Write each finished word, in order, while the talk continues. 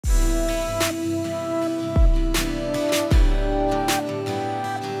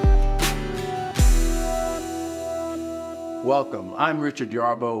Welcome. I'm Richard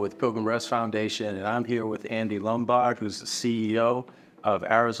Yarbo with Pilgrim Rest Foundation, and I'm here with Andy Lombard, who's the CEO of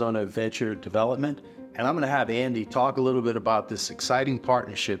Arizona Venture Development. And I'm going to have Andy talk a little bit about this exciting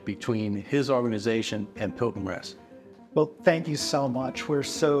partnership between his organization and Pilgrim Rest. Well, thank you so much. We're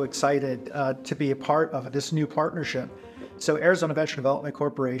so excited to be a part of this new partnership. So Arizona Venture Development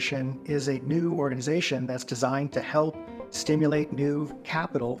Corporation is a new organization that's designed to help stimulate new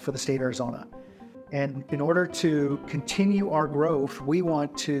capital for the state of Arizona. And in order to continue our growth, we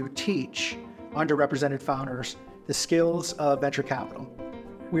want to teach underrepresented founders the skills of venture capital.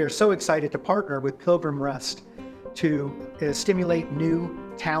 We are so excited to partner with Pilgrim Rest to stimulate new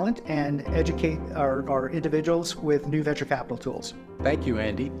talent and educate our individuals with new venture capital tools. Thank you,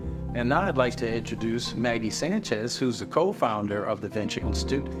 Andy. And now I'd like to introduce Maggie Sanchez, who's the co-founder of the Venture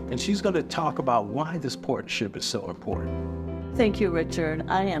Institute, and she's going to talk about why this partnership is so important. Thank you, Richard.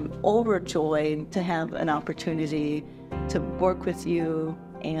 I am overjoyed to have an opportunity to work with you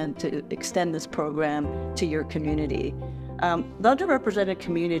and to extend this program to your community. The underrepresented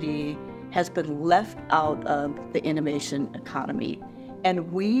community has been left out of the innovation economy,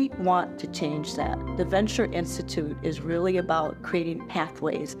 and we want to change that. The Venture Institute is really about creating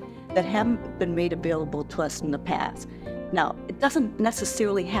pathways that haven't been made available to us in the past. Now, it doesn't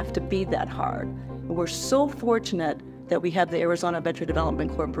necessarily have to be that hard. We're so fortunate that we have the Arizona Venture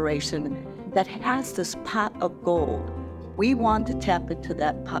Development Corporation that has this pot of gold. We want to tap into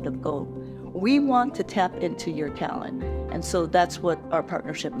that pot of gold. We want to tap into your talent. And so that's what our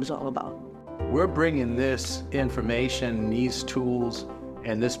partnership is all about. We're bringing this information, these tools,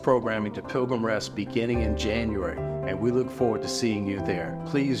 and this programming to Pilgrim Rest beginning in January, and we look forward to seeing you there.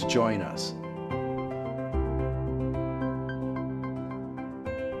 Please join us.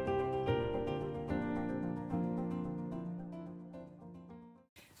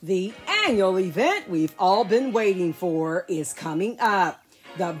 The annual event we've all been waiting for is coming up.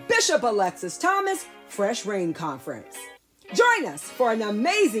 The Bishop Alexis Thomas Fresh Rain Conference. Join us for an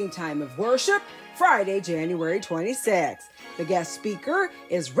amazing time of worship Friday, January 26th. The guest speaker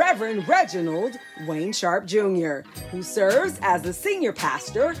is Reverend Reginald Wayne Sharp Jr., who serves as the senior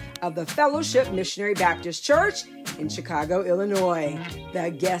pastor of the Fellowship Missionary Baptist Church in Chicago, Illinois.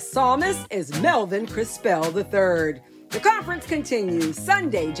 The guest psalmist is Melvin Crispell III. The conference continues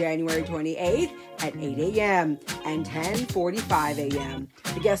Sunday, January 28th at 8 a.m. and 10:45 a.m.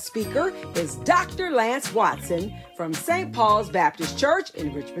 The guest speaker is Dr. Lance Watson from St. Paul's Baptist Church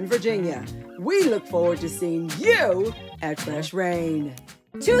in Richmond, Virginia. We look forward to seeing you at Fresh Rain.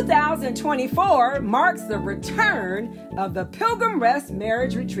 2024 marks the return of the Pilgrim Rest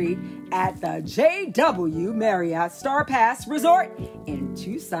Marriage Retreat at the JW Marriott Star Pass Resort in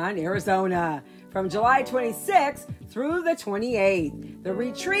Tucson, Arizona. From July 26th through the 28th, the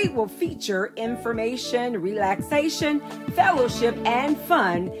retreat will feature information, relaxation, fellowship, and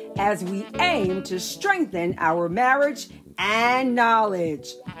fun as we aim to strengthen our marriage and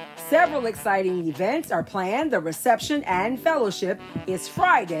knowledge. Several exciting events are planned. The reception and fellowship is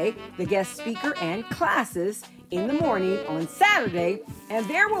Friday, the guest speaker and classes in the morning on Saturday, and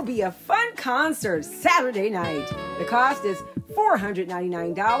there will be a fun concert Saturday night. The cost is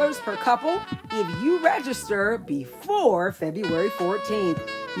 $499 per couple if you register before February 14th.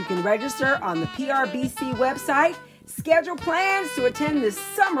 You can register on the PRBC website. Schedule plans to attend this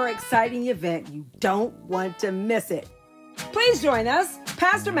summer exciting event. You don't want to miss it. Please join us,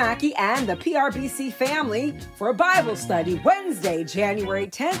 Pastor Mackey and the PRBC family, for a Bible study Wednesday, January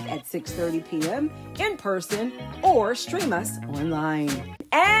 10th at 6:30 p.m. in person or stream us online.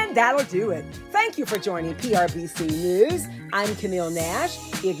 And that'll do it. Thank you for joining PRBC News. I'm Camille Nash.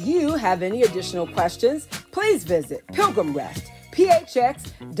 If you have any additional questions, please visit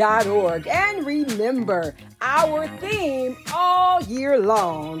pilgrimrestphx.org. And remember, our theme all year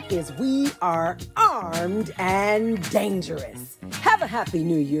long is We Are Armed and Dangerous. Have a happy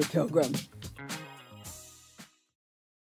New Year, Pilgrim.